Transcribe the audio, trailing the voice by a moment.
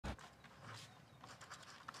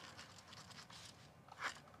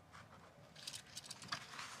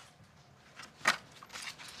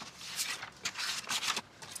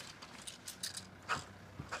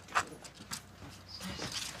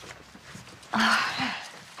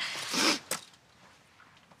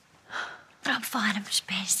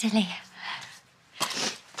here, silly.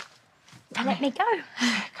 Don't let me go. Come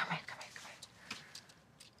here, come here, come here.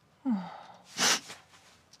 Oh.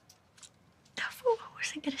 I thought I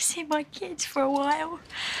wasn't going to see my kids for a while.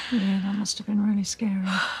 Yeah, that must have been really scary.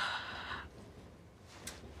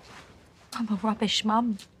 I'm a rubbish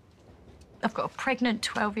mum. I've got a pregnant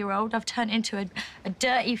 12-year-old. I've turned into a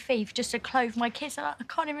dirty thief just to clothe my kids. And I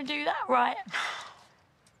can't even do that right.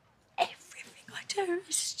 Everything I do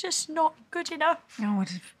is just not good enough. I would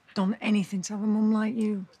have done anything to have a mum like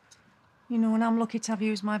you. You know, and I'm lucky to have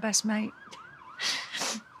you as my best mate.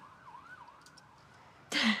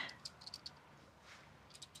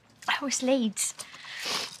 How was Leeds?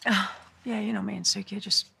 Oh, yeah, you know me and Suki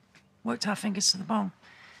just worked our fingers to the bone.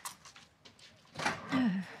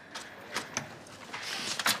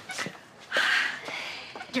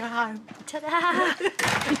 You're home. Ta-da!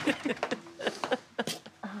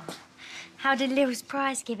 How did Lil's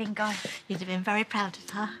prize giving go? You'd have been very proud of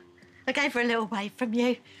her. I gave her a little wave from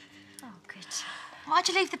you. Oh, good. Why'd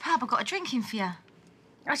you leave the pub? I got a drink in for you.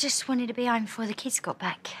 I just wanted to be home before the kids got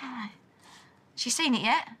back. Oh. She seen it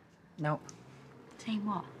yet? No. Seen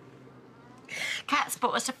what? Cat's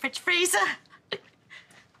bought us a fridge freezer.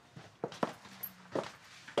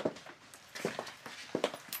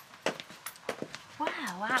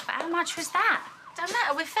 Wow, how much was that? Don't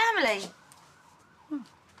matter, we're family.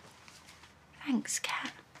 Thanks,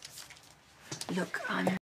 Kat. Look, I'm